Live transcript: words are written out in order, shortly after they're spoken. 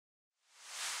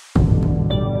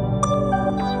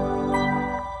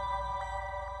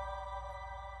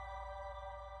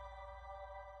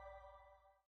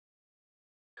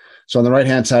So on the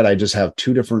right-hand side, I just have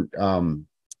two different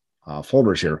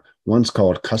folders here. One's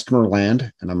called customer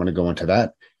land, and I'm going to go into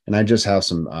that. And I just have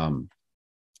some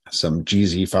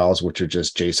GZ files, which are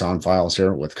just JSON files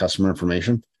here with customer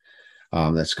information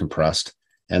that's compressed.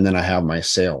 And then I have my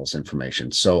sales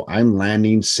information. So I'm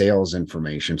landing sales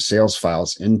information, sales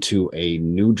files into a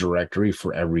new directory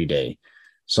for every day.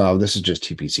 So this is just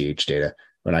TPCH data,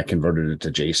 but I converted it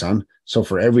to JSON. So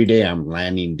for every day, I'm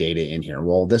landing data in here.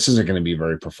 Well, this isn't going to be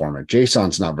very performant.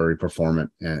 JSON's not very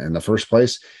performant in the first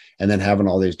place. And then having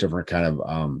all these different kind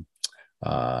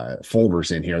of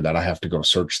folders in here that I have to go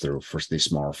search through for these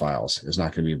smaller files is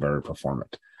not going to be very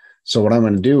performant. So what I'm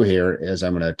going to do here is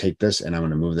I'm going to take this and I'm going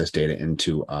to move this data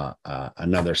into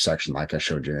another section like I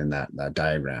showed you in that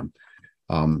diagram.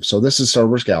 So this is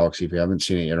Starburst Galaxy. If you haven't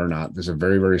seen it yet or not, this is a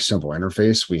very, very simple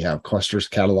interface. We have clusters,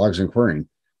 catalogs, and querying.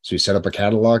 So you set up a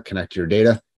catalog, connect your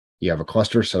data. You have a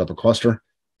cluster, set up a cluster,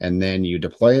 and then you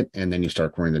deploy it, and then you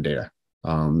start querying the data.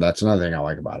 That's another thing I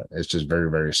like about it. It's just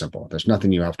very, very simple. There's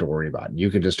nothing you have to worry about.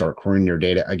 You can just start querying your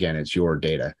data. Again, it's your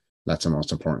data. That's the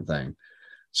most important thing.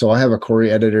 So I have a query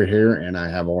editor here, and I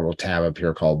have a little tab up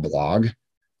here called blog.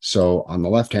 So on the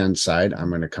left-hand side, I'm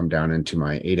going to come down into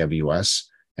my AWS,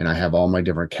 and I have all my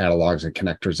different catalogs and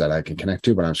connectors that I can connect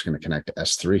to, but I'm just going to connect to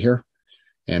S3 here.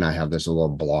 And I have this little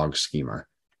blog schema.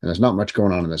 And there's not much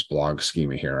going on in this blog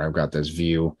schema here. I've got this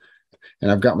view,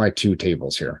 and I've got my two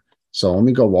tables here. So let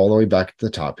me go all the way back to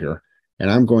the top here, and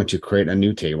I'm going to create a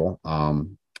new table.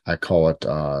 I call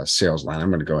it sales line. I'm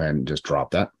going to go ahead and just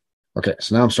drop that. Okay,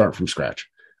 so now I'm starting from scratch.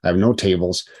 I have no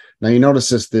tables. Now you notice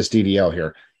this DDL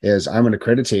here is I'm going to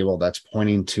create a table that's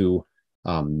pointing to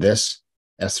this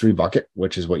S3 bucket,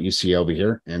 which is what you see over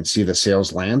here, and see the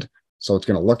sales land. So it's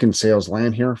going to look in sales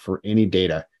land here for any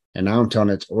data. And now I'm telling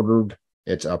it it's ordered.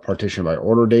 It's a partition by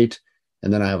order date.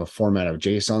 And then I have a format of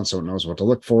JSON, so it knows what to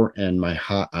look for. And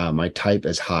my type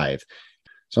is Hive.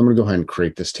 So I'm going to go ahead and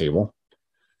create this table.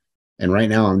 And right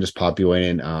now I'm just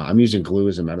populating, I'm using Glue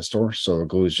as a metastore. So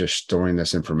Glue is just storing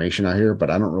this information out here,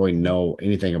 but I don't really know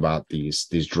anything about these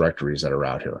directories that are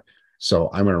out here. So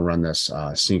I'm going to run this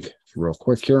sync real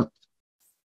quick here.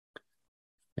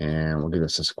 And we'll give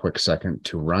this a quick second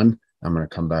to run. I'm going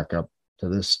to come back up to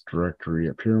this directory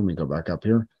up here. Let me go back up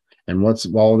here. And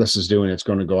while this is doing, it's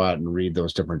going to go out and read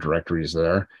those different directories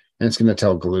there. And it's going to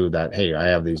tell Glue that, hey, I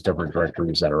have these different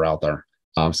directories that are out there.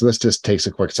 So this just takes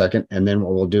a quick second. And then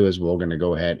what we'll do is we're going to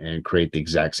go ahead and create the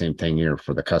exact same thing here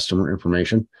for the customer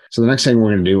information. So the next thing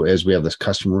we're going to do is we have this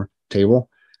customer table.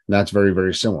 And that's very,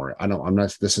 very similar.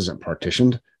 This isn't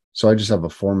partitioned. So I just have a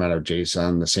format of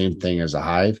JSON, the same thing as a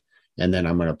Hive. And then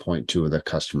I'm going to point to the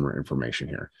customer information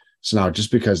here. So now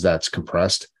just because that's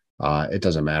compressed, it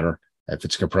doesn't matter. If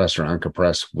it's compressed or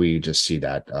uncompressed, we just see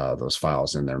that those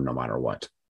files in there no matter what.